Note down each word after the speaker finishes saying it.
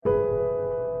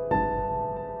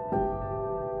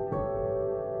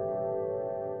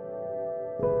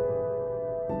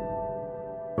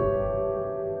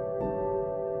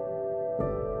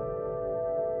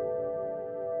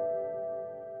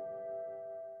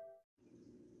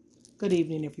Good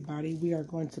evening, everybody. We are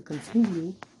going to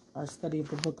continue our study of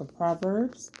the book of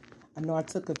Proverbs. I know I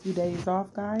took a few days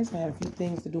off, guys. I had a few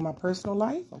things to do in my personal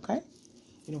life, okay?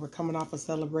 We're coming off of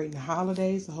celebrating the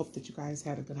holidays. I hope that you guys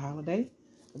had a good holiday,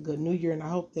 a good new year, and I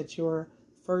hope that your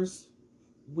first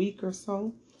week or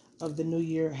so of the new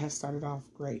year has started off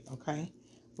great, okay?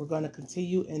 We're going to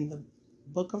continue in the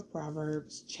book of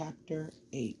Proverbs, chapter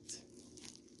 8.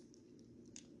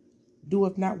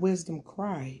 Doeth not wisdom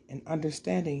cry, and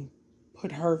understanding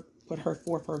put her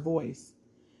forth her voice?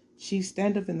 She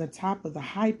standeth in the top of the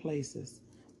high places,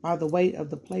 by the way of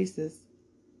the places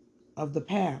of the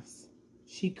paths.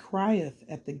 She crieth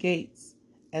at the gates,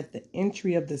 at the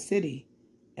entry of the city,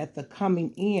 at the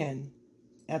coming in,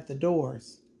 at the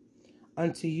doors.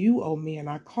 Unto you, O men,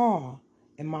 I call,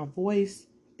 and my voice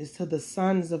is to the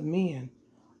sons of men.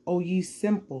 O ye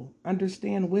simple,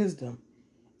 understand wisdom,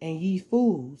 and ye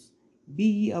fools, be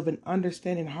ye of an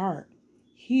understanding heart.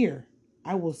 Hear,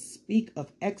 I will speak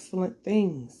of excellent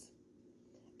things,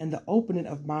 and the opening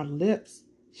of my lips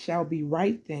shall be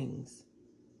right things.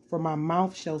 For my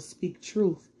mouth shall speak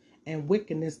truth, and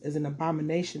wickedness is an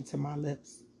abomination to my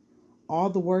lips.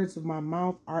 All the words of my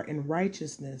mouth are in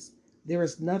righteousness. There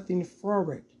is nothing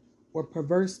froward or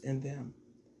perverse in them.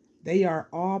 They are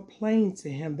all plain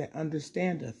to him that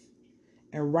understandeth,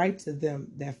 and right to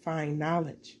them that find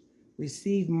knowledge.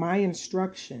 Receive my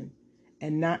instruction,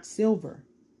 and not silver,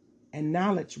 and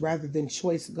knowledge rather than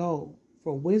choice gold.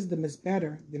 For wisdom is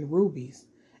better than rubies,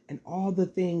 and all the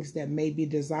things that may be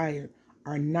desired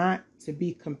are not to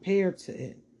be compared to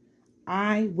it.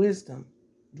 I, wisdom,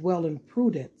 dwell in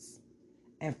prudence,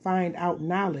 and find out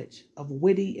knowledge of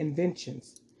witty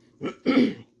inventions.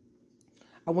 I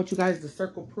want you guys to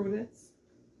circle prudence.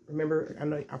 Remember, I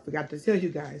know I forgot to tell you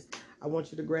guys, I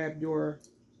want you to grab your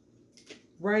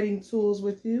writing tools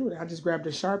with you. And I just grabbed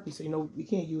a Sharpie, so we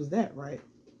can't use that, right?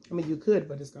 I mean, you could,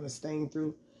 but it's going to stain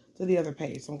through to the other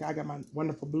page. So I got my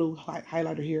wonderful blue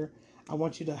highlighter here. I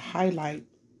want you to highlight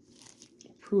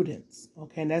prudence,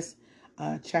 okay? And that's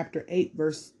chapter 8,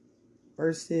 verse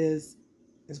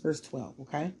 12,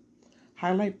 okay?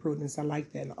 Highlight prudence, I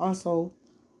like that. And also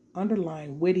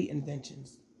underline witty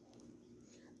inventions.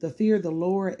 The fear of the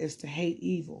Lord is to hate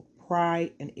evil,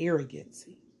 pride, and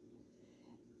arrogancy.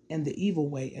 And the evil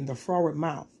way and the froward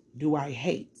mouth do I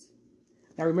hate.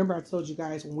 Now, remember I told you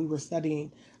guys when we were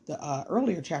studying the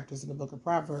earlier chapters in the book of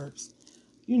Proverbs,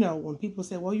 when people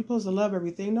say, well, you're supposed to love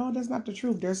everything. No, that's not the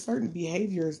truth. There's certain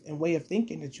behaviors and way of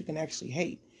thinking that you can actually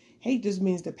hate. Hate just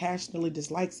means to passionately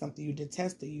dislike something. You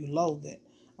detest it. You loathe it.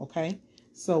 Okay?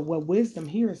 So what wisdom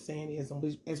here is saying is,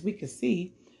 as we can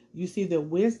see, you see that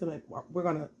wisdom, we're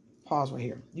going to pause right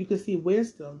here. You can see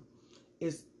wisdom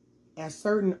is at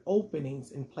certain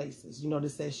openings in places.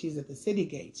 This says she's at the city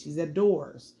gates. She's at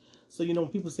doors. So, when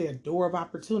people say a door of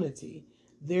opportunity,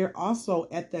 they're also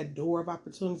at that door of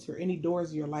opportunity, or any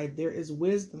doors in your life, there is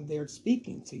wisdom there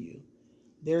speaking to you.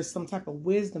 There's some type of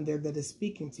wisdom there that is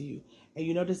speaking to you. And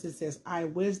you notice it says, I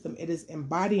wisdom. It is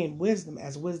embodying wisdom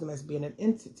as being an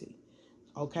entity.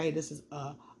 Okay, this is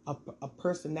a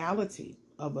personality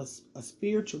of a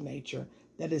spiritual nature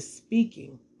that is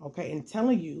speaking, okay, and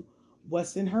telling you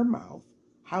what's in her mouth,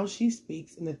 how she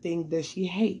speaks, and the thing that she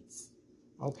hates,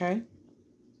 okay?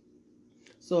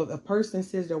 So if a person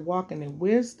says they're walking in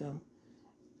wisdom,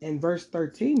 in verse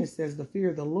 13 it says the fear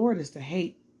of the Lord is to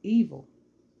hate evil,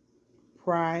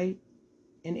 pride,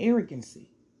 and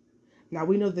arrogancy. Now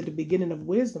we know that the beginning of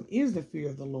wisdom is the fear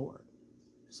of the Lord.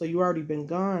 So you already been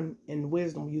gone in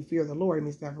wisdom. You fear the Lord. It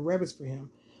means to have a reverence for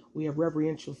him. We have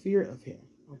reverential fear of him,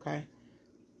 okay?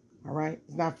 All right.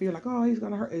 It's not fear like, oh, he's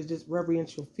going to hurt. It's just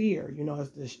reverential fear.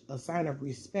 It's a sign of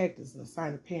respect. It's a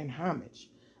sign of paying homage,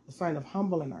 a sign of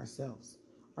humbling ourselves,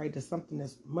 right? To something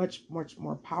that's much, much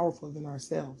more powerful than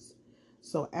ourselves.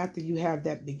 So after you have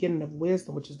that beginning of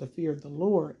wisdom, which is the fear of the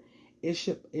Lord, it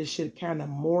should kind of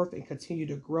morph and continue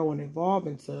to grow and evolve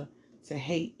into to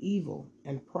hate evil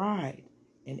and pride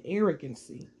and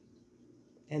arrogancy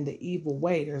and the evil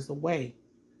way. There's a way,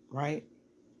 right?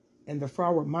 And the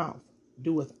froward mouth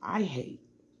doeth I hate.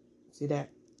 See that?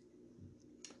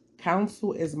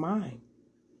 Counsel is mine,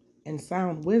 and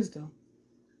sound wisdom.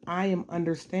 I am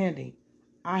understanding.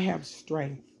 I have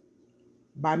strength.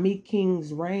 By me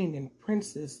kings reign, and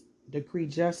princes decree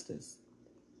justice.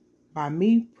 By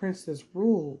me princes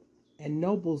rule, and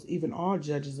nobles, even all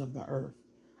judges of the earth.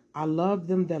 I love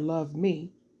them that love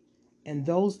me, and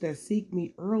those that seek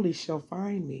me early shall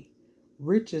find me.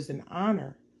 Riches and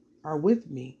honor are with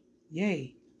me,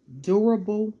 yea,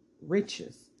 durable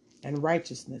riches and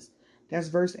righteousness. That's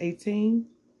verse 18.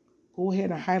 Go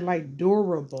ahead and highlight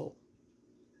durable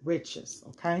riches,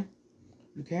 okay?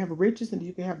 You can have riches and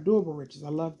you can have durable riches. I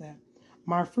love that.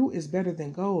 My fruit is better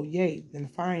than gold, yea, than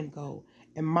fine gold,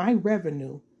 and my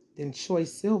revenue than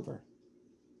choice silver.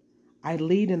 I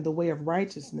lead in the way of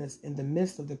righteousness in the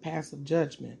midst of the paths of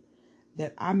judgment,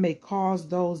 that I may cause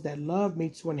those that love me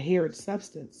to inherit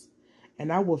substance,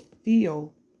 and I will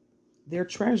fill their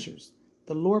treasures.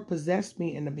 The Lord possessed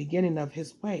me in the beginning of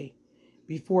his way,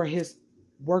 before his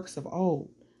works of old.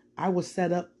 I was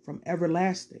set up from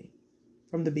everlasting,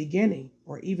 from the beginning,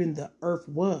 or even the earth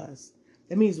was.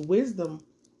 That means wisdom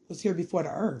was here before the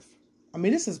earth. I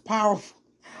mean, this is powerful.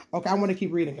 Okay, I want to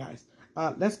keep reading, guys.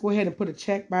 Let's go ahead and put a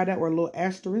check by that, or a little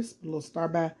asterisk, a little star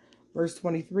by verse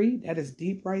 23. That is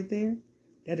deep right there.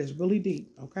 That is really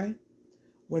deep, okay?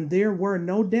 When there were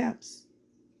no depths,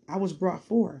 I was brought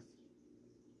forth.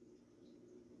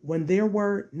 When there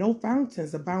were no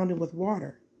fountains abounding with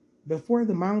water, before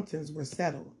the mountains were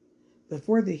settled,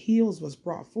 before the hills was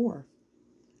brought forth,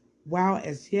 while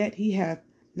as yet he hath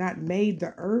not made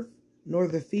the earth, nor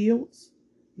the fields,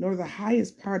 nor the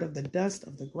highest part of the dust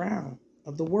of the ground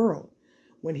of the world.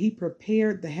 When he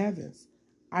prepared the heavens,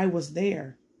 I was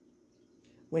there.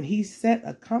 When he set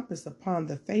a compass upon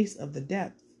the face of the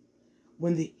depth,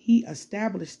 when he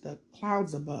established the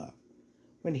clouds above,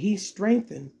 when he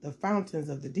strengthened the fountains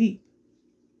of the deep,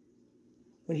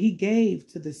 when he gave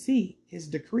to the sea his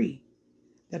decree,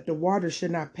 that the waters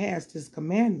should not pass his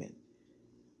commandment,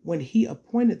 when he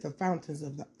appointed the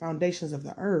foundations of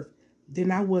the earth,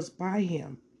 then I was by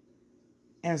him,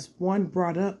 as one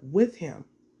brought up with him,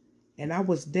 and I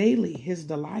was daily his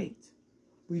delight,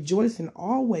 rejoicing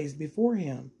always before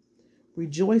him,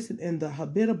 rejoicing in the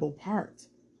habitable part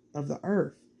of the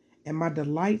earth, and my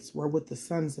delights were with the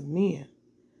sons of men.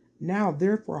 Now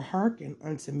therefore hearken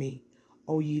unto me,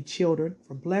 O ye children,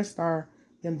 for blessed are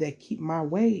them that keep my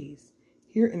ways.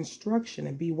 Hear instruction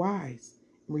and be wise,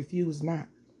 and refuse not.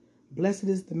 Blessed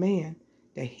is the man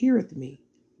that heareth me,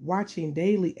 watching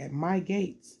daily at my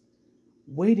gates,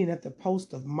 waiting at the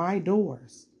post of my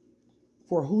doors.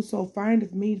 For whoso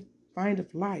findeth me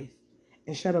findeth life,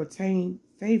 and shall obtain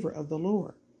favor of the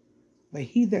Lord. But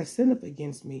he that sinneth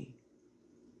against me,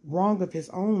 wrong of his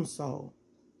own soul.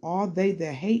 All they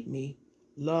that hate me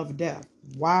love death.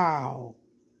 Wow.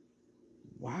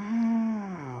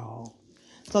 Wow.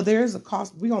 So there's a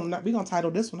cost. We're gonna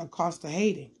title this one A Cost of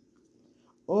Hating.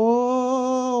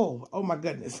 Oh my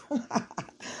goodness.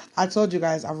 I told you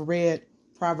guys I've read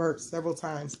Proverbs several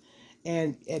times,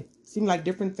 and it seemed like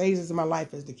different phases of my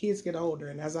life as the kids get older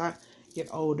and as I get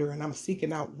older and I'm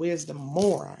seeking out wisdom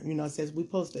more. You know, it says we're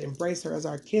supposed to embrace her as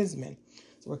our kinsman.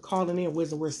 So we're calling in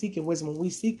wisdom. We're seeking wisdom. When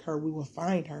we seek her, we will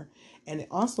find her. And it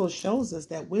also shows us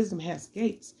that wisdom has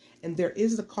gates. And there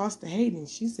is a cost to hating.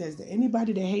 She says that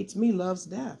anybody that hates me loves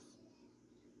death.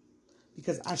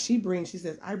 Because she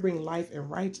says, I bring life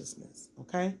and righteousness.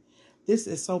 Okay? This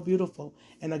is so beautiful.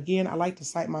 And again, I like to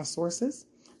cite my sources.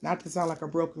 Not to sound like a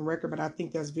broken record, but I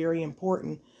think that's very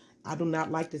important. I do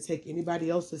not like to take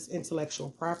anybody else's intellectual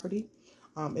property.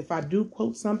 If I do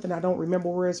quote something, I don't remember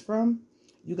where it's from.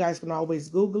 You guys can always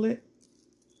Google it.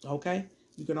 Okay?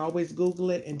 You can always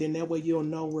Google it, and then that way you'll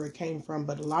know where it came from.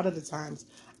 But a lot of the times,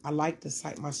 I like to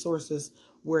cite my sources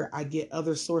where I get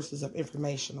other sources of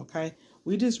information. Okay?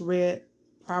 We just read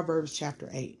Proverbs chapter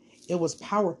 8. It was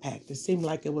power-packed. It seemed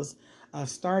like it was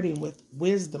starting with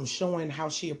wisdom, showing how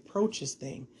she approaches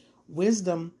things.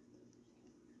 Wisdom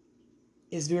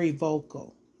is very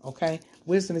vocal, okay?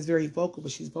 Wisdom is very vocal,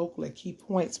 but she's vocal at key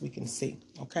points we can see,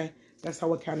 okay? That's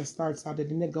how it kind of starts out. And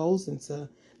then it goes into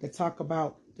the talk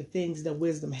about the things that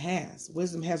wisdom has.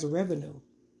 Wisdom has a revenue.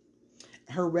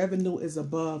 Her revenue is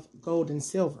above gold and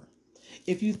silver.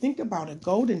 If you think about it,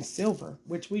 gold and silver,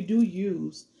 which we do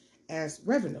use as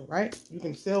revenue, right? You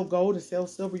can sell gold and sell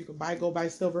silver. You can buy gold, buy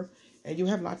silver, and you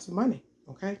have lots of money,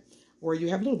 okay? Or you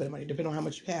have a little bit of money, depending on how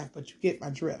much you have, but you get my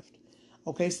drift.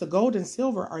 Okay, so gold and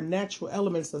silver are natural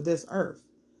elements of this earth.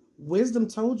 Wisdom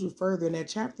told you further in that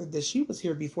chapter that she was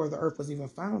here before the earth was even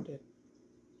founded.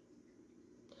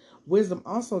 Wisdom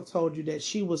also told you that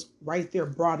she was right there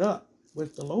brought up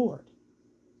with the Lord.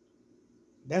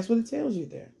 That's what it tells you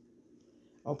there.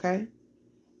 Okay?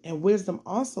 And wisdom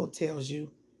also tells you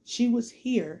she was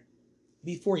here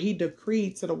before he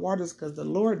decreed to the waters, because the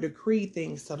Lord decreed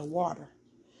things to the water.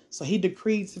 So he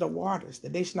decreed to the waters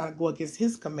that they should not go against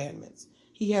his commandments.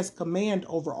 He has command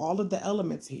over all of the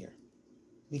elements here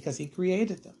because he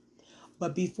created them.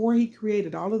 But before he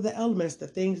created all of the elements, the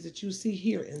things that you see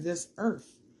here in this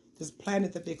earth, this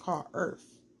planet that they call Earth,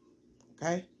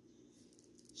 okay?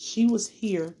 She was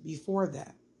here before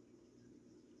that.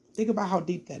 Think about how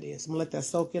deep that is. I'm going to let that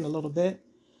soak in a little bit.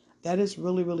 That is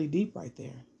really, really deep right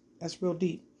there. That's real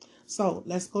deep. So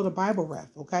let's go to Bible Ref,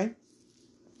 okay?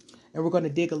 And we're going to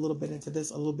dig a little bit into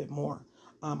this a little bit more.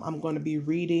 I'm going to be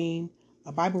reading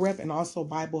a Bible Ref and also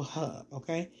Bible Hub,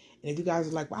 okay? And if you guys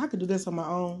are like, well, I could do this on my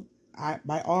own,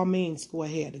 by all means, go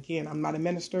ahead. Again, I'm not a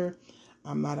minister.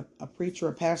 I'm not a preacher,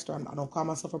 a pastor. I don't call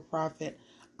myself a prophet.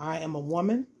 I am a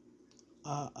woman,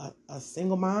 a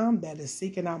single mom that is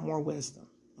seeking out more wisdom,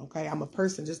 okay? I'm a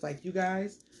person just like you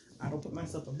guys. I don't put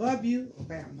myself above you,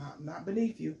 okay? I'm not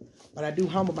beneath you, but I do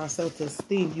humble myself to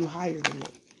esteem you higher than me.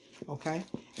 Okay,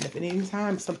 and if at any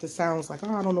time something sounds like,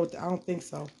 oh, I don't know, I don't think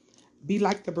so, be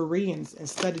like the Bereans and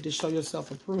study to show yourself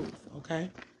approved.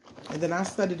 Okay, and then I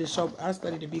study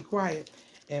to be quiet,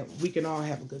 and we can all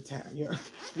have a good time.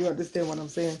 You understand what I'm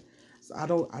saying? So I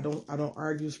don't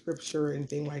argue scripture or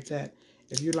anything like that.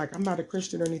 If you're like, I'm not a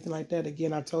Christian or anything like that,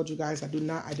 again, I told you guys I do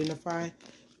not identify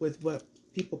with what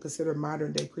people consider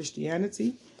modern day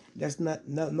Christianity. That's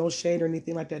no shade or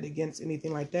anything like that against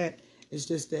anything like that. It's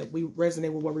just that we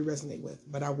resonate with what we resonate with.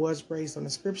 But I was raised on the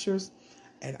scriptures,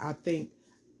 and I think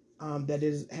that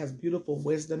it has beautiful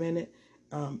wisdom in it,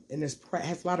 and has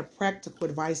a lot of practical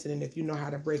advice in it if you know how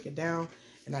to break it down.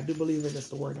 And I do believe that it's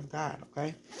the word of God,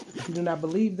 okay? If you do not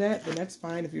believe that, then that's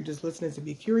fine. If you're just listening to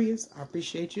be curious, I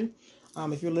appreciate you.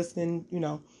 If you're listening,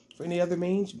 for any other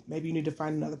means, maybe you need to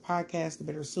find another podcast that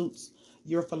better suits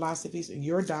your philosophies and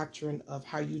your doctrine of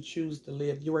how you choose to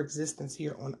live your existence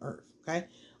here on earth, okay?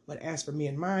 But as for me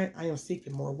and mine, I am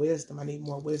seeking more wisdom. I need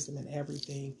more wisdom in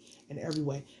everything, in every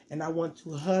way. And I want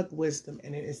to hug wisdom.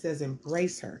 And it says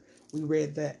embrace her. We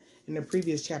read that in the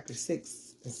previous chapter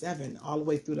 6 and 7, all the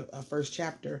way through the first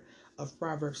chapter of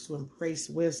Proverbs, to embrace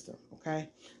wisdom. Okay,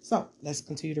 so let's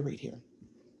continue to read here.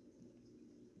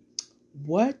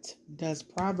 What does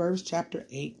Proverbs chapter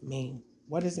 8 mean?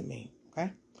 What does it mean?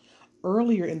 Okay,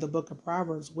 earlier in the book of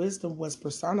Proverbs, wisdom was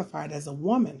personified as a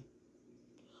woman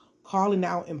calling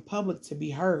out in public to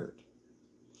be heard.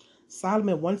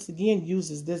 Solomon once again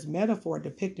uses this metaphor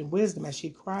depicting wisdom as she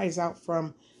cries out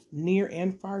from near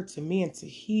and far to men to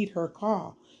heed her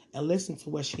call and listen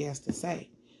to what she has to say.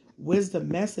 Wisdom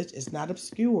message is not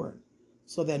obscured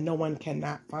so that no one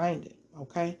cannot find it,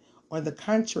 okay? On the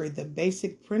contrary, the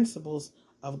basic principles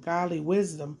of godly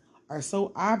wisdom are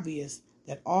so obvious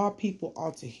that all people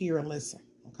ought to hear and listen,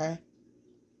 okay?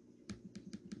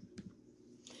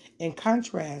 In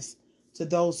contrast to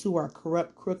those who are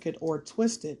corrupt, crooked, or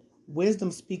twisted,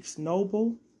 wisdom speaks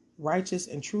noble, righteous,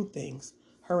 and true things.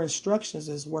 Her instructions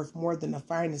is worth more than the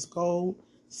finest gold,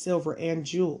 silver, and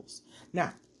jewels.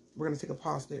 Now, we're going to take a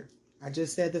pause there. I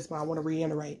just said this, but I want to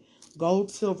reiterate. Gold,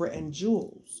 silver, and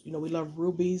jewels. We love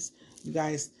rubies. You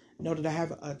guys know that I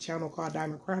have a channel called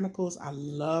Diamond Chronicles. I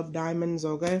love diamonds,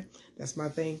 okay? That's my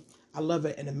thing. I love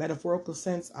it in a metaphorical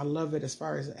sense. I love it as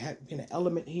far as it being an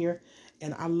element here.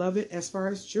 And I love it as far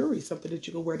as jewelry, something that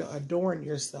you can wear to adorn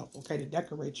yourself, okay, to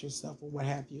decorate yourself or what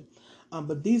have you.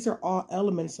 But these are all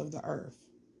elements of the earth.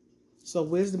 So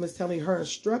wisdom is telling her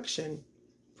instruction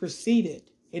preceded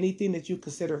anything that you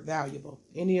consider valuable,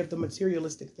 any of the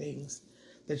materialistic things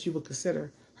that you would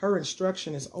consider. Her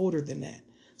instruction is older than that.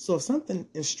 So if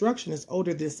instruction is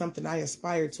older than something I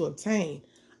aspire to obtain,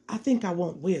 I think I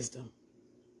want wisdom.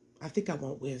 I'll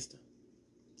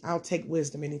take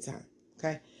wisdom anytime,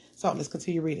 okay? So let's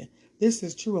continue reading. This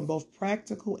is true in both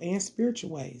practical and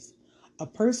spiritual ways. A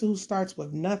person who starts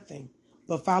with nothing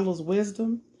but follows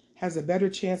wisdom has a better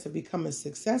chance of becoming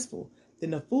successful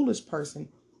than a foolish person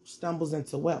who stumbles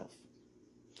into wealth.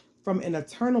 From an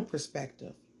eternal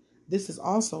perspective, this is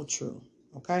also true,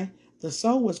 okay? The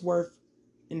soul is worth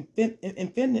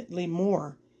infinitely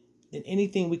more than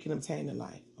anything we can obtain in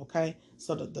life, okay?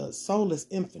 So the soul is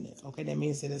infinite, okay? That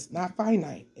means that it's not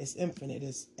finite, it's infinite,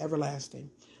 it's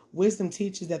everlasting. Wisdom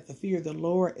teaches that the fear of the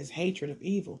Lord is hatred of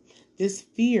evil. This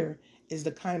fear is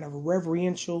the kind of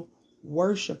reverential,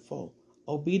 worshipful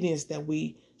obedience that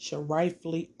we should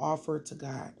rightfully offer to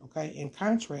God, okay? In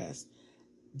contrast,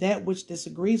 that which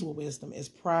disagrees with wisdom is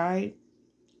pride,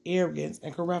 arrogance,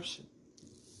 and corruption.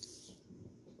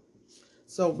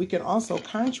 So we can also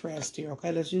contrast here,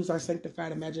 okay? Let's use our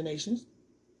sanctified imaginations.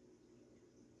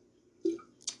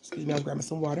 Excuse me, I'm grabbing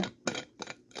some water.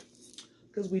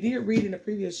 Because we did read in the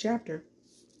previous chapter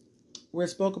where it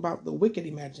spoke about the wicked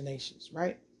imaginations,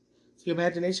 right? So your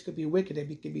imagination could be wicked,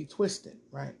 it could be twisted,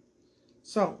 right?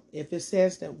 So if it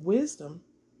says that wisdom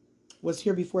was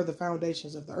here before the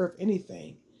foundations of the earth,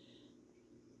 anything,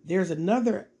 there's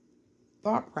another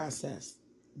thought process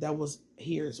that was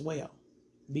here as well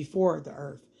before the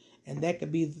earth. And that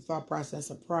could be the thought process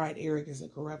of pride, arrogance,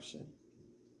 and corruption.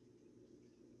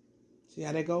 See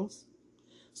how that goes?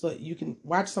 So you can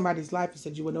watch somebody's life and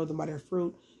said you would know them by their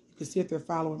fruit. You can see if they're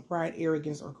following pride,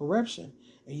 arrogance, or corruption,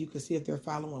 and you can see if they're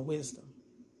following wisdom.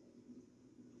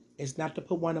 It's not to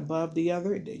put one above the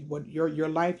other. Your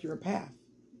life, your path.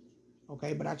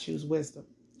 Okay, but I choose wisdom.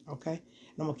 Okay,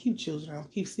 and I'm gonna keep choosing. I'm gonna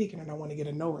keep seeking, and I want to get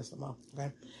a know her some more.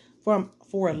 Okay,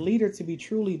 for a leader to be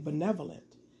truly benevolent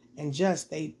and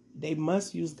just, they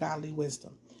must use godly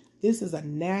wisdom. This is a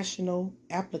national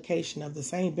application of the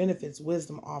same benefits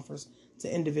wisdom offers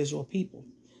to individual people.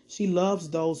 She loves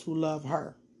those who love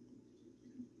her.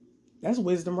 That's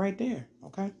wisdom right there.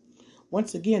 Okay.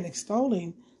 Once again,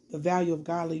 extolling the value of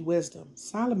godly wisdom,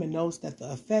 Solomon notes that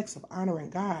the effects of honoring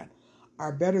God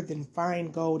are better than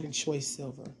fine gold and choice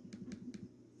silver.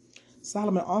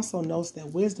 Solomon also notes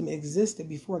that wisdom existed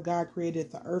before God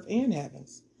created the earth and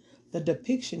heavens. The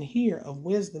depiction here of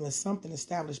wisdom as something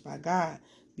established by God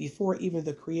before even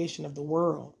the creation of the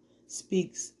world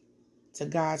speaks to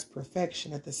God's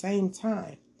perfection. At the same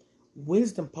time,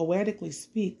 wisdom poetically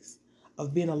speaks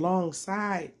of being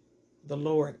alongside the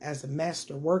Lord as a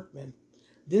master workman.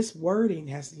 This wording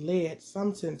has led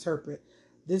some to interpret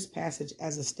this passage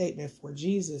as a statement for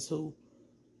Jesus, who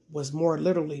was more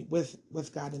literally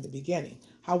with God in the beginning.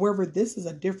 However, this is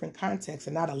a different context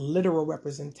and not a literal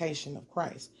representation of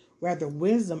Christ. Rather,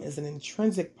 wisdom is an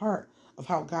intrinsic part of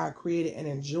how God created and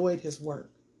enjoyed his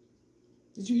work.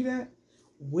 Did you hear that?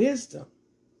 Wisdom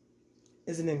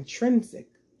is an intrinsic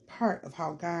part of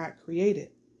how God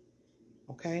created,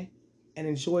 okay, and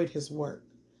enjoyed his work.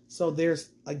 So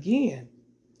there's, again,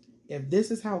 if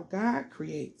this is how God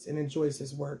creates and enjoys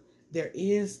his work, there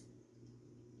is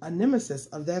a nemesis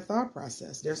of that thought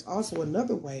process. There's also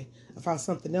another way of how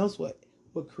something else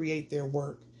would create their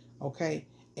work, okay,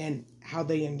 and how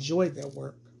they enjoy their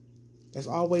work. There's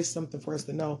always something for us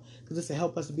to know, because this will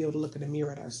help us to be able to look in the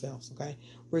mirror at ourselves, okay?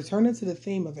 Returning to the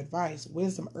theme of advice,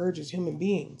 wisdom urges human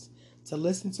beings to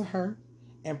listen to her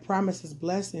and promises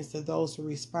blessings to those who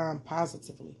respond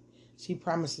positively. She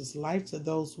promises life to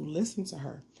those who listen to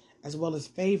her, as well as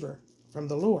favor from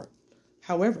the Lord.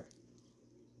 However,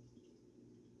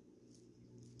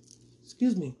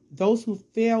 those who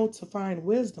fail to find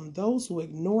wisdom, those who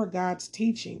ignore God's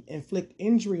teaching, inflict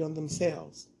injury on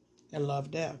themselves and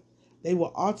love death. They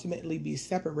will ultimately be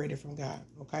separated from God,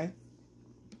 okay?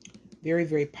 Very,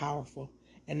 very powerful.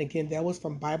 And again, that was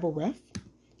from Bible Ref,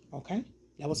 okay?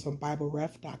 That was from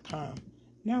BibleRef.com.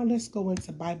 Now let's go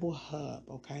into Bible Hub,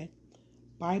 okay?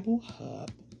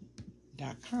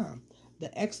 BibleHub.com.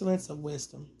 The excellence of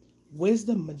wisdom.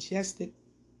 Wisdom, majestic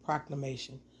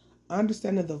proclamation.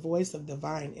 Understanding the voice of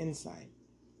divine insight.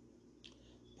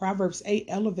 Proverbs 8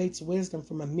 elevates wisdom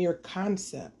from a mere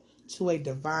concept to a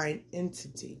divine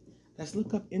entity. Let's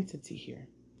look up entity here.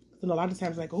 A lot of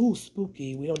times like, oh,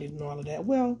 spooky, we don't need to know all of that.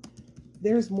 Well,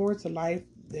 there's more to life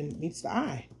than meets the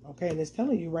eye, okay? And it's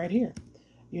telling you right here.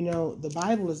 You know, the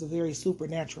Bible is a very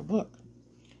supernatural book.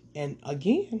 And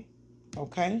again,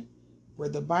 okay, where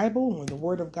the Bible, when the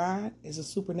Word of God is a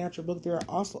supernatural book, there are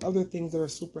also other things that are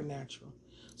supernatural.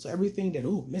 So everything that,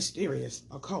 mysterious,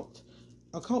 occult.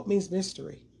 Occult means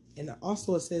mystery. And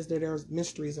also it says that there's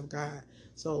mysteries of God.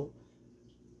 So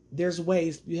there's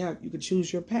ways you can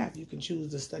choose your path. You can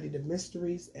choose to study the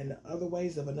mysteries and the other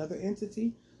ways of another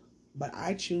entity. But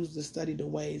I choose to study the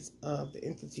ways of the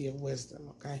entity of wisdom,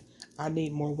 okay? I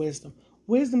need more wisdom.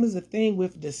 Wisdom is a thing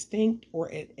with distinct or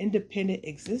an independent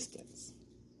existence,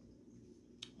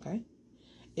 okay?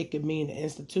 It could mean an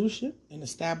institution, an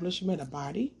establishment, a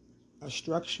body, a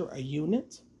structure, a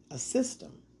unit, a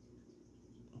system,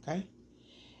 okay?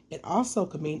 It also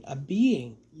could mean a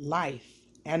being, life,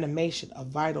 animation, a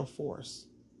vital force,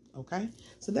 okay?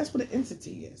 So that's what an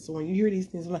entity is. So when you hear these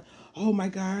things, like, oh my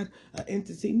God, an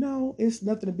entity. No, it's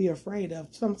nothing to be afraid of.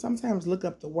 Sometimes look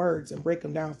up the words and break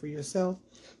them down for yourself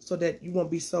so that you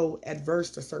won't be so adverse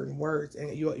to certain words,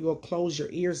 and you'll close your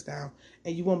ears down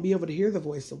and you won't be able to hear the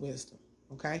voice of wisdom,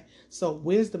 okay? So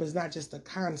wisdom is not just a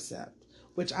concept,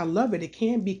 which I love it. It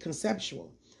can be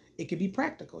conceptual. It could be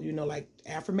practical, like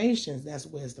affirmations. That's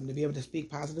wisdom, to be able to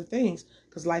speak positive things,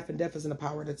 because life and death is in the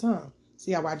power of the tongue.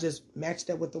 See how I just matched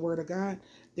that with the Word of God?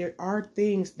 There are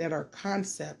things that are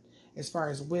concept as far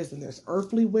as wisdom. There's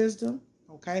earthly wisdom,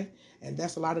 okay? And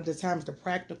that's a lot of the times the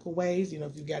practical ways.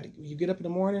 If you get up in the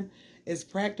morning, it's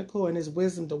practical, and it's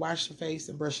wisdom to wash your face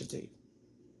and brush your teeth,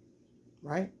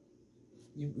 right?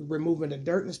 You removing the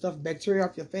dirt and stuff, bacteria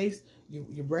off your face.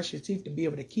 You brush your teeth to be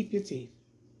able to keep your teeth,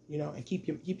 and keep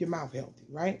your mouth healthy,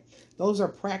 right? Those are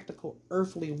practical,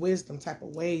 earthly wisdom type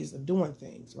of ways of doing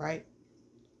things, right?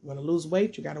 You want to lose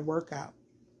weight, you got to work out.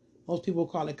 Most people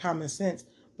call it common sense,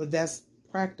 but that's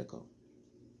practical.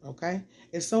 Okay,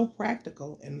 it's so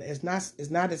practical, and it's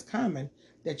not as common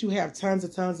that you have tons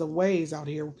of ways out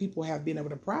here where people have been able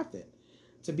to profit,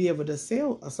 to be able to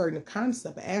sell a certain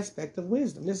concept, aspect of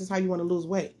wisdom. This is how you want to lose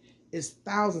weight. It's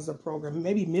thousands of programs,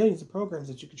 maybe millions of programs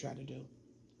that you can try to do.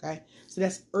 Okay, so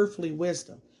that's earthly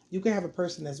wisdom. You can have a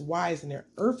person that's wise in their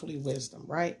earthly wisdom,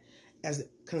 right? As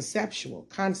conceptual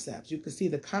concepts, you can see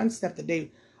the concept that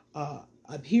they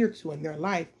adhere to in their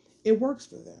life. It works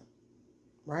for them,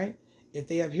 right? If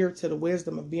they adhere to the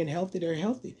wisdom of being healthy, they're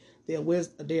healthy. They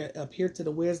adhere to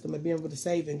the wisdom of being able to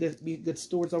save and be good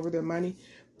stewards over their money.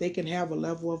 They can have a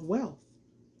level of wealth.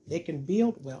 They can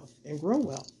build wealth and grow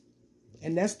wealth.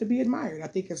 And that's to be admired. I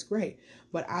think it's great.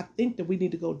 But I think that we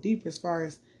need to go deeper as far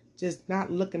as just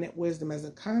not looking at wisdom as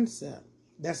a concept.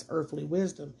 That's earthly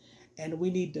wisdom. And we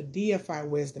need to deify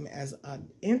wisdom as an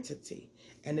entity.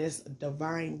 And it's a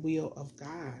divine will of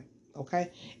God.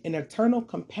 Okay? An eternal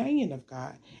companion of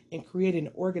God in creating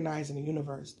and organizing the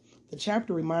universe. The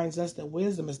chapter reminds us that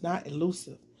wisdom is not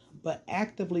elusive, but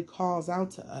actively calls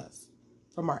out to us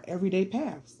from our everyday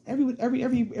paths.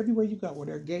 Everywhere you go, where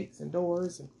there are gates and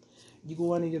doors, and you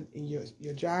go on in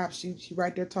your job, she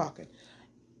right there talking.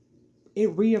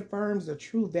 It reaffirms the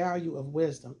true value of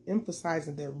wisdom,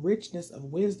 emphasizing that richness of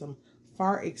wisdom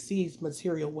far exceeds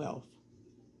material wealth.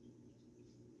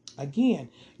 Again,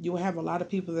 you have a lot of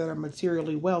people that are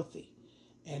materially wealthy,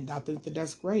 and I think that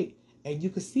that's great. And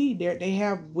you can see there they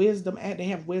have wisdom, and they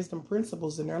have wisdom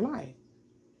principles in their life.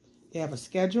 They have a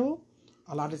schedule.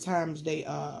 A lot of times they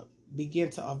begin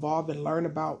to evolve and learn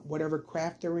about whatever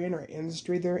craft they're in or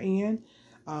industry they're in.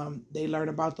 They learn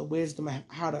about the wisdom of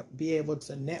how to be able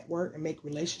to network and make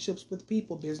relationships with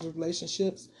people, business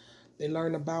relationships. They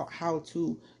learn about how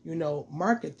to,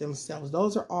 market themselves.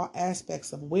 Those are all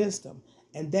aspects of wisdom,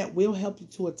 and that will help you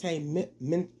to attain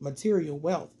material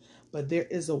wealth. But there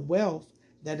is a wealth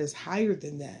that is higher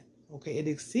than that. Okay, it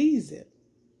exceeds it,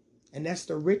 and that's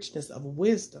the richness of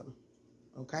wisdom.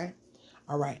 Okay,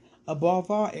 all right.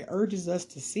 Above all, it urges us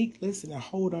to seek, listen, and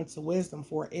hold on to wisdom,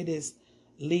 for it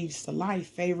leads to life,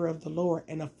 favor of the Lord,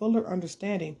 and a fuller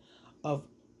understanding of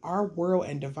our world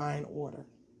and divine order.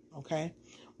 Okay?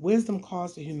 Wisdom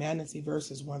calls to humanity,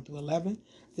 verses 1 through 11.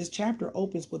 This chapter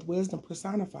opens with wisdom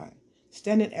personified,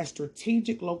 standing at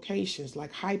strategic locations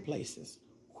like high places,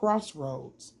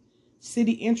 crossroads,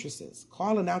 city entrances,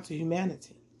 calling out to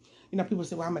humanity. People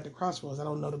say, well, I'm at the crossroads. I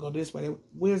don't know to go this way.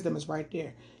 Wisdom is right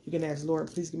there. You can ask,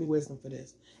 Lord, please give me wisdom for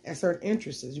this. At certain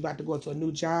entrances, you're about to go to a new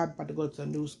job, about to go to a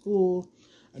new school,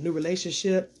 a new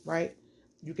relationship, right?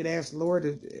 You can ask,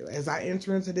 Lord, as I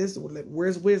enter into this,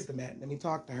 where's wisdom at? Let me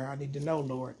talk to her. I need to know,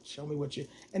 Lord. Show me what you...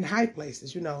 In high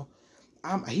places,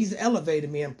 he's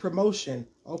elevated me in promotion.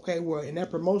 Okay, well, in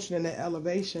that promotion and that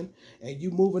elevation, and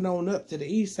you moving on up to the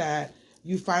east side,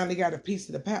 you finally got a piece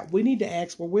of the pie. We need to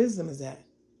ask where wisdom is at.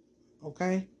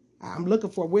 Okay, I'm looking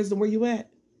for wisdom. Where you at?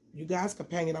 You guys,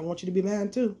 companion, I want you to be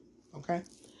mine too. Okay,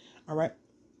 all right.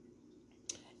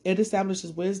 It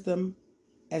establishes wisdom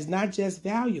as not just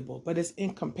valuable, but it's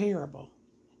incomparable.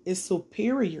 It's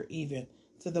superior even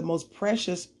to the most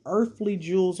precious earthly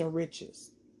jewels and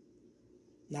riches.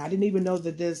 Now, I didn't even know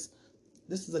that these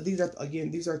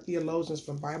are theologians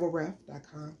from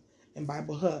BibleRef.com and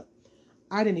Bible Hub.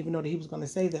 I didn't even know that he was going to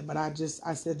say that, but I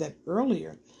said that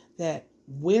earlier, that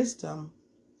wisdom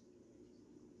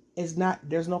is not,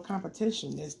 there's no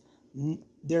competition.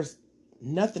 There's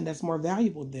nothing that's more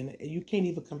valuable than it. You can't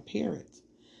even compare it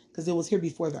because it was here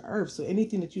before the earth. So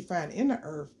anything that you find in the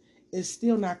earth is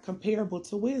still not comparable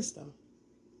to wisdom.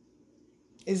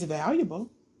 It's valuable,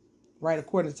 right?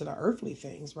 According to the earthly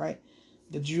things, right?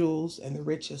 The jewels and the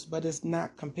riches, but it's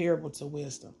not comparable to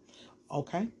wisdom.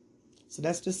 Okay. So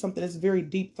that's just something that's a very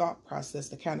deep thought process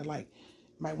to kind of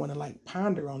might want to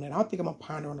ponder on it. I think I'm going to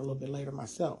ponder on it a little bit later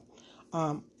myself.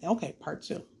 Okay, part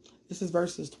 2. This is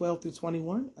verses 12 through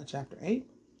 21 of chapter 8.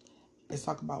 Let's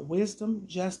talk about wisdom,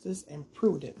 justice, and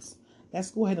prudence.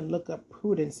 Let's go ahead and look up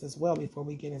prudence as well before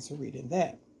we get into reading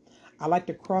that. I like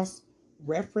to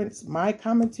cross-reference my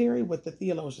commentary with the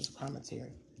theologian's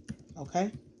commentary. Okay?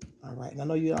 All right. And I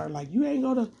know you are like, you ain't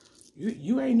no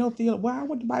theologian. Well, I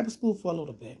went to Bible school for a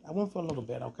little bit.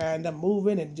 Okay? I ended up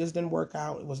moving and it just didn't work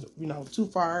out. It was, too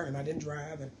far and I didn't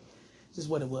drive, and just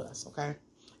what it was. Okay?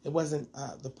 It wasn't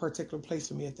the particular place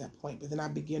for me at that point. But then I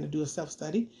began to do a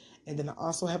self-study. And then I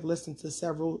also have listened to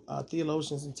several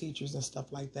theologians and teachers and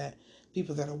stuff like that.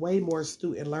 People that are way more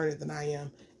astute and learned than I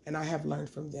am. And I have learned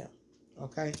from them.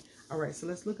 Okay? All right. So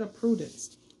let's look up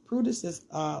prudence.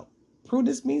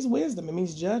 Prudence means wisdom. It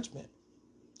means judgment.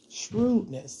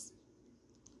 Shrewdness.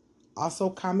 Also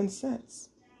common sense.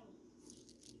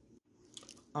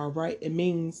 All right. It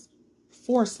means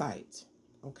foresight.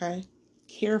 Okay?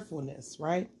 Carefulness,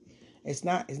 right? It's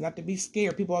not to be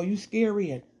scared. People, are you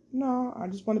scary? And no, I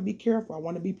just want to be careful. I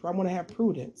want to have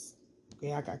prudence.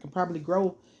 Okay, I can probably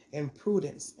grow in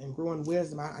prudence and grow in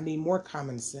wisdom. I need more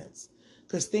common sense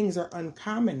because things are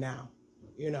uncommon now.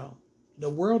 You know, the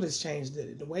world has changed.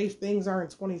 The way things are in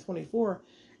 2024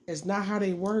 is not how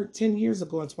they were 10 years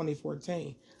ago in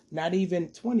 2014. Not even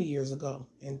 20 years ago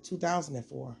in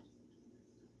 2004.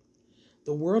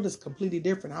 The world is completely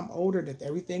different. I'm older, that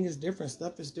everything is different.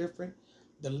 Stuff is different.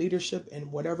 The leadership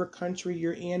in whatever country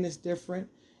you're in is different.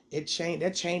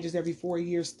 That changes every 4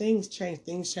 years. Things change.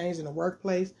 Things change in the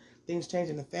workplace. Things change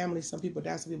in the family. Some people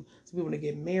die. Some people when they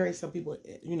get married. Some people,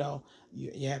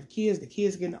 you have kids. The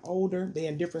kids getting older. They're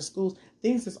in different schools.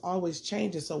 Things is always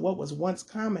changing. So what was once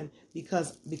common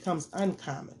becomes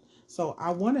uncommon. So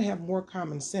I want to have more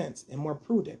common sense and more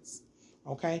prudence.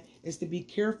 Okay, is to be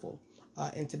careful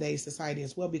in today's society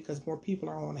as well, because more people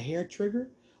are on a hair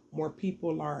trigger. More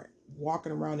people are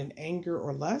walking around in anger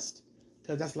or lust,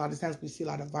 because that's a lot of times we see a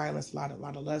lot of violence, a lot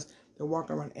of lust. They're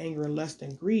walking around anger and lust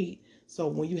and greed. So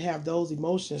when you have those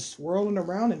emotions swirling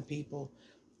around in people,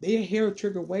 their hair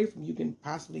trigger away from you can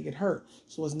possibly get hurt.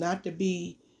 So it's not to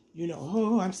be,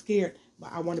 oh, I'm scared,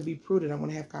 but I want to be prudent. I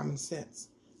want to have common sense.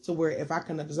 So where if I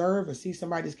can observe or see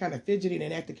somebody's kind of fidgety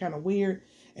and acting kind of weird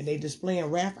and they displaying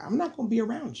wrath, I'm not going to be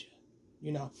around you.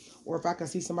 Or if I can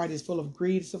see somebody that's full of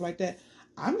greed, stuff like that,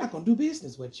 I'm not going to do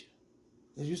business with you.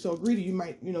 If you're so greedy, you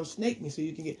might, snake me so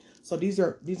you can get. So these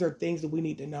are things that we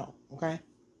need to know. Okay.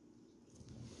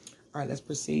 All right, let's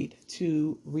proceed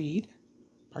to read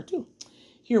part 2.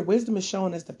 Here, wisdom is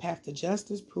shown as the path to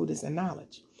justice, prudence, and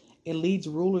knowledge. It leads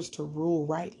rulers to rule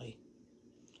rightly,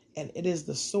 and it is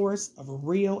the source of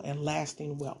real and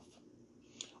lasting wealth.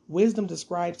 Wisdom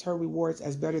describes her rewards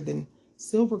as better than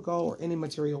silver, gold, or any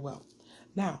material wealth.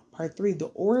 Now, part 3, the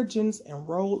origins and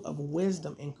role of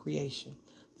wisdom in creation.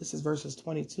 This is verses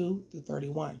 22 through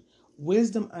 31.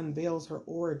 Wisdom unveils her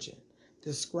origin,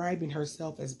 describing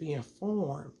herself as being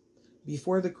formed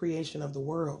before the creation of the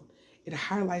world. It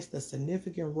highlights the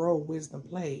significant role wisdom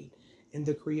played in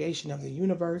the creation of the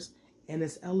universe and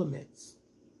its elements.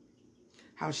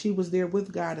 How she was there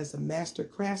with God as a master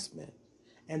craftsman,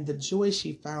 and the joy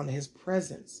she found in his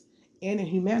presence and in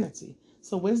humanity.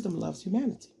 So wisdom loves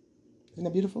humanity. Isn't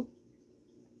that beautiful?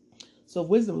 So if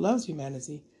wisdom loves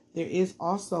humanity, there is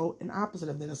also an opposite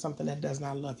of that, of something that does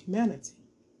not love humanity.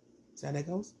 See how that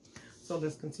goes? So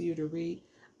let's continue to read.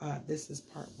 This is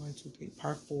part 1, 2, 3,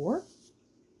 part 4.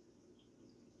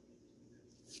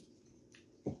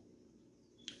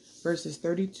 Verses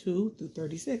 32 through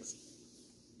 36.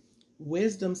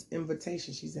 Wisdom's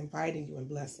invitation. She's inviting you in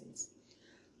blessings.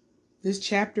 This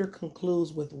chapter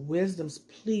concludes with wisdom's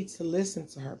plea to listen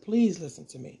to her. Please listen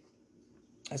to me.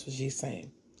 That's what she's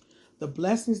saying. The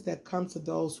blessings that come to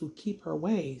those who keep her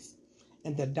ways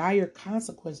and the dire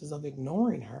consequences of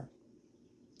ignoring her.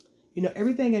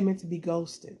 Everything ain't meant to be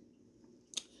ghosted.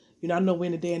 I know we're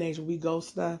in a day and age where we ghost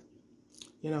stuff.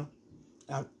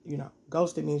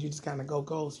 Ghosted means you just kind of go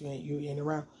ghost. You ain't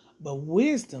around. But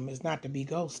wisdom is not to be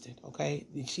ghosted, okay?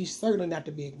 She's certainly not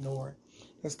to be ignored.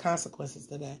 There's consequences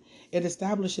to that. It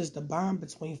establishes the bond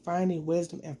between finding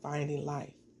wisdom and finding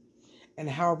life, and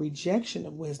how rejection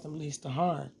of wisdom leads to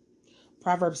harm.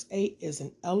 Proverbs 8 is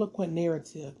an eloquent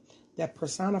narrative that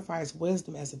personifies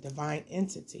wisdom as a divine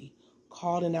entity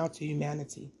calling out to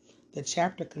humanity. The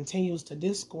chapter continues to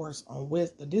discourse on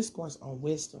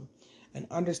wisdom and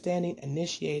understanding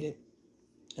initiated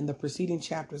in the preceding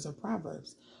chapters of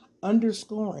Proverbs,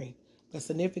 underscoring the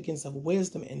significance of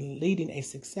wisdom in leading a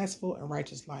successful and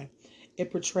righteous life.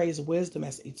 It portrays wisdom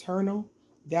as eternal,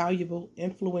 valuable,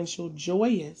 influential,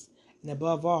 joyous, and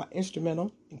above all,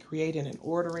 instrumental in creating and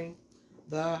ordering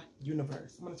the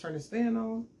universe. I'm going to turn this fan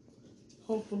on.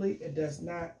 Hopefully it does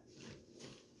not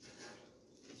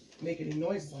make any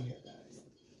noises on here, guys.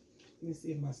 Let me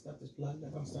see if my stuff is plugged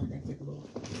up. I'm sorry, I take a little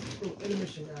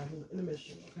intermission, guys.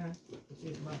 Intermission, okay? Let's see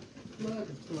if my plug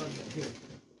is plugged up here.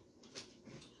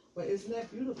 But isn't that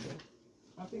beautiful?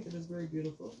 I think it is very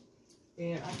beautiful.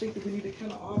 And I think that we need to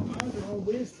kind of all ponder on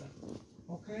wisdom,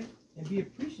 okay? And be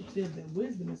appreciative that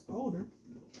wisdom is older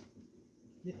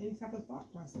than any type of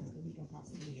thought process that we can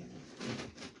possibly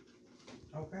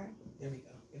have. Okay? There we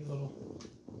go.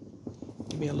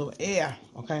 Give me a little air,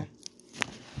 okay?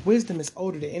 Wisdom is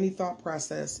older than any thought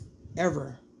process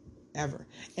ever.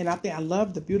 And I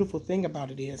love the beautiful thing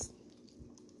about it is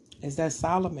that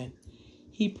Solomon,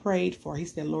 he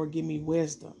said, Lord, give me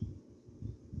wisdom.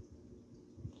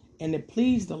 And it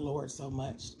pleased the Lord so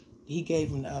much, he gave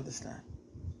him the other stuff.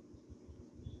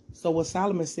 So what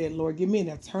Solomon said, Lord, give me an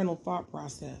eternal thought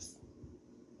process.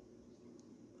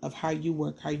 of how you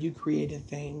work, how you created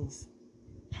things,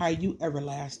 how you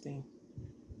everlasting.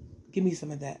 Give me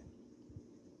some of that.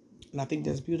 And I think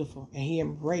that's beautiful. And he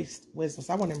embraced wisdom.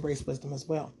 So I want to embrace wisdom as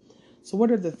well. So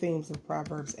what are the themes of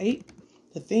Proverbs 8?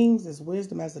 The themes is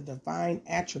wisdom as a divine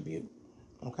attribute.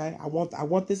 Okay? I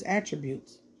want this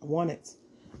attribute. I want it.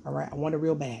 All right? I want it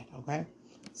real bad. Okay?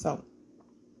 So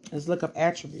let's look up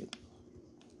attribute.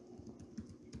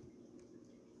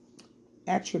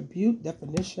 Attribute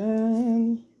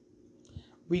definition.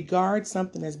 Regard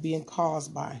something as being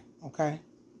caused by. Okay?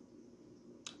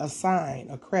 Assign,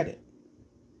 a credit.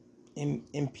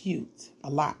 Impute, a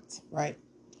lot, right?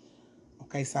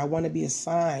 Okay, so I want to be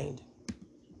assigned.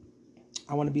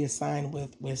 I want to be assigned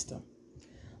with wisdom.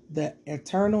 The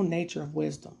eternal nature of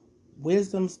wisdom.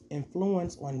 Wisdom's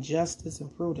influence on justice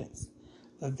and prudence.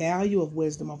 The value of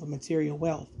wisdom over material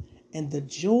wealth. And the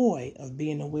joy of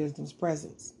being in wisdom's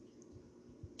presence.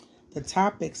 The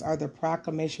topics are the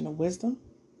proclamation of wisdom.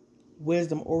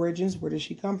 Wisdom origins, where does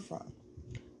she come from?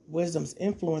 Wisdom's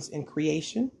influence in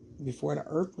creation. Before the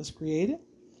earth was created,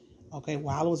 okay,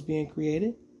 while it was being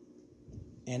created,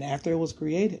 and after it was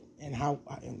created, and how,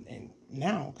 and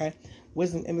now, okay,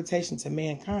 wisdom invitation to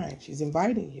mankind. She's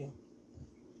inviting you.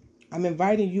 I'm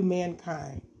inviting you,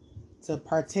 mankind, to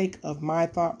partake of my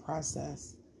thought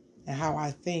process and how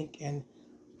I think and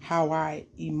how I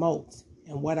emote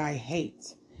and what I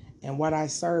hate and what I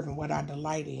serve and what I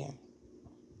delight in.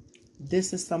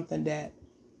 This is something that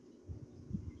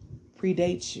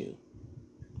predates you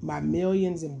by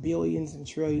millions and billions and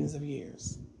trillions of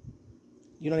years.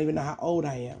 You don't even know how old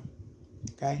I am.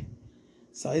 Okay?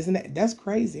 So that's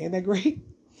crazy? Ain't that great?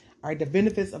 All right, the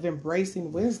benefits of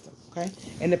embracing wisdom. Okay?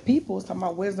 And the people is talking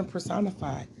about wisdom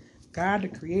personified. God the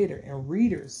creator and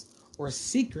readers or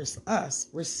seekers, us,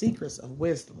 we're seekers of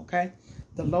wisdom. Okay?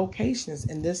 The locations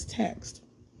in this text.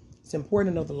 It's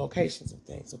important to know the locations of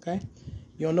things. Okay?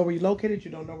 You don't know where you're located, you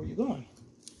don't know where you're going.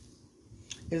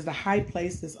 Is the high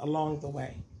places along the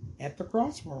way. At the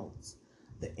crossroads,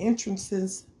 the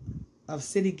entrances of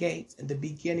city gates and the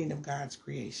beginning of God's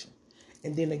creation.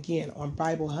 And then again, on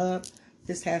Bible Hub,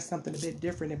 this has something a bit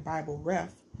different in Bible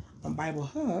Ref. On Bible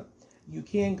Hub, you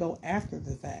can go after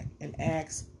the fact and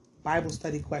ask Bible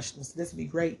study questions. This would be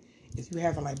great if you're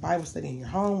having like Bible study in your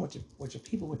home with your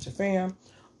people, with your fam,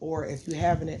 or if you're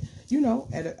having it,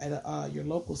 at your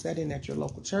local setting, at your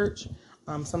local church.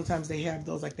 Sometimes they have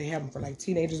those, like they have them for like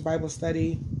teenagers Bible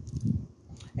study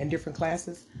and different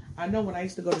classes. I know when I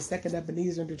used to go to Second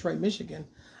Ebenezer in Detroit, Michigan,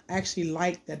 I actually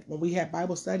liked that when we had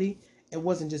Bible study, it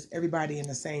wasn't just everybody in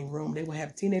the same room. They would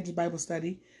have teenagers Bible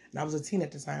study, and I was a teen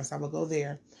at the time, so I would go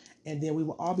there, and then we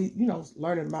would all be,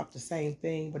 learning about the same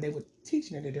thing, but they would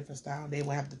teach it in a different style. They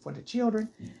would have it for the children,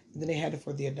 and then they had it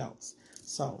for the adults.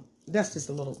 So that's just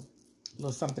a little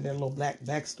something, a little black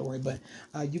backstory, but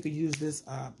you could use this,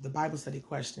 the Bible study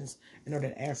questions, in order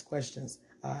to ask questions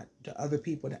to other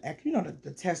people to act,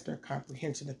 to test their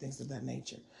comprehension of things of that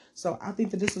nature. So I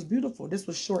think that this was beautiful. This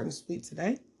was short and sweet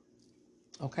today.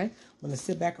 Okay, I'm going to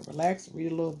sit back and relax,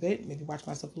 read a little bit, maybe watch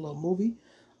myself a little movie.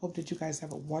 Hope that you guys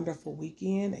have a wonderful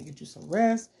weekend and get you some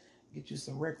rest, get you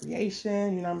some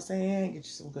recreation, you know what I'm saying? Get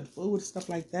you some good food, stuff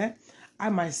like that. I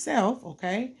myself,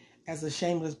 okay, as a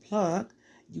shameless plug,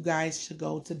 you guys should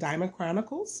go to Diamond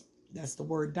Chronicles. That's the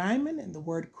word diamond and the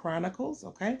word chronicles,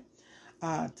 okay?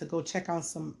 To go check out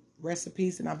some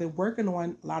recipes. And I've been working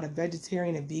on a lot of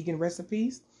vegetarian and vegan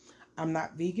recipes. I'm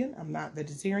not vegan, I'm not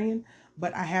vegetarian,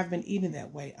 but I have been eating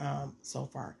that way so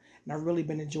far. And I've really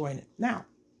been enjoying it. Now,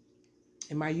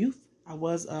 in my youth, I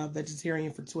was a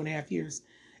vegetarian for 2.5 years.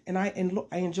 And I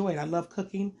enjoy it. I love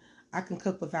cooking. I can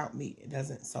cook without meat. It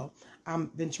doesn't. So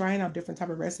I've been trying out different type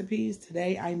of recipes.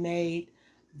 Today I made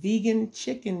vegan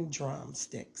chicken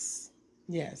drumsticks.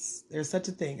 Yes, there's such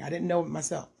a thing. I didn't know it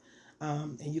myself.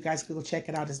 And you guys can go check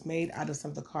it out. It's made out of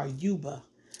something called yuba.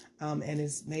 And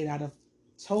it's made out of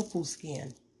tofu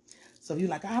skin. So if you're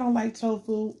like, I don't like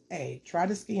tofu, hey, try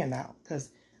the skin out.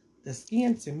 Because the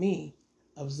skin, to me,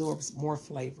 absorbs more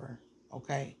flavor.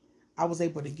 Okay? I was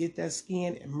able to get that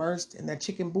skin immersed in that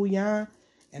chicken bouillon.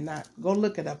 And not go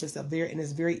look it up. It's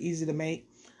very easy to make.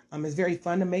 It's very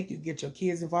fun to make. You get your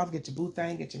kids involved, get your boo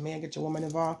thing, get your man, get your woman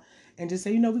involved, and just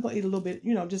say, we're gonna eat a little bit,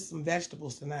 just some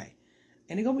vegetables tonight.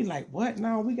 And they're gonna be like, what?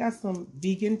 No, we got some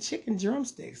vegan chicken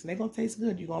drumsticks, and they're gonna taste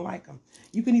good. You're gonna like them.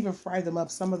 You can even fry them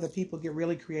up. Some of the people get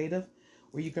really creative,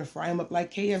 where you can fry them up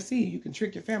like KFC. You can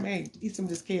trick your family, hey, eat some of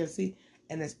this KFC,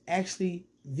 and it's actually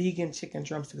vegan chicken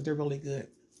drumsticks. They're really good.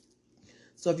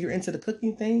 So if you're into the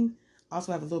cooking thing,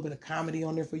 also have a little bit of comedy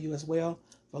on there for you as well,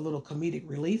 for a little comedic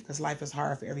relief, because life is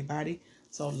hard for everybody.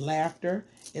 So laughter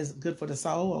is good for the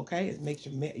soul, okay? It makes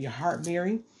your heart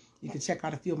merry. You can check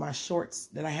out a few of my shorts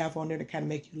that I have on there to kind of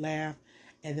make you laugh.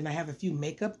 And then I have a few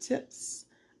makeup tips.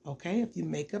 Okay, a few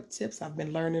makeup tips I've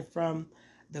been learning from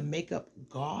the makeup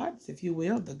gods, if you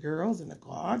will, the girls and the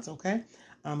gods. Okay,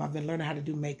 I've been learning how to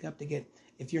do makeup to get,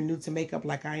 if you're new to makeup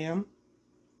like I am,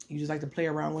 you just like to play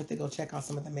around with it, go check out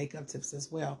some of the makeup tips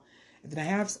as well. And then I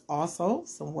have also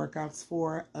some workouts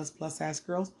for us plus size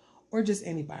girls or just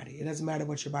anybody. It doesn't matter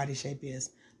what your body shape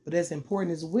is. But as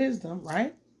important as wisdom,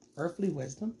 right? Earthly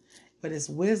wisdom. But it's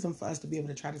wisdom for us to be able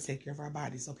to try to take care of our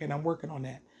bodies. Okay, and I'm working on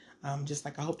that. Just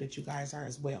like I hope that you guys are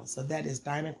as well. So that is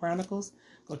Diamond Chronicles.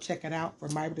 Go check it out for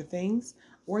Myra Things.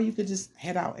 Or you could just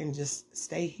head out and just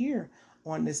stay here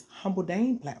on this Humble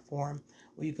Dane platform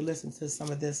where you can listen to some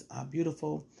of this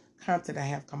beautiful content I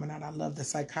have coming out. I love the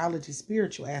psychology,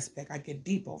 spiritual aspect. I get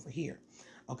deep over here.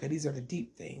 Okay, these are the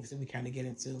deep things that we kind of get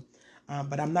into.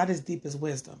 But I'm not as deep as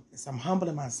wisdom. So I'm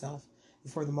humbling myself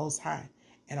before the Most High.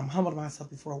 And I'm humbling myself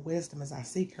before wisdom as I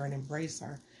seek her and embrace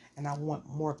her. And I want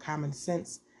more common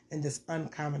sense in this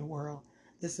uncommon world.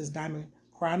 This is Diamond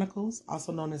Chronicles,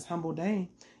 also known as Humble Dane.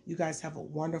 You guys have a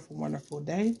wonderful, wonderful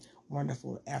day,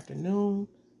 wonderful afternoon,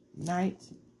 night,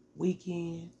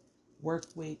 weekend, work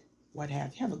week, what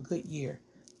have you. Have a good year.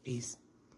 Peace.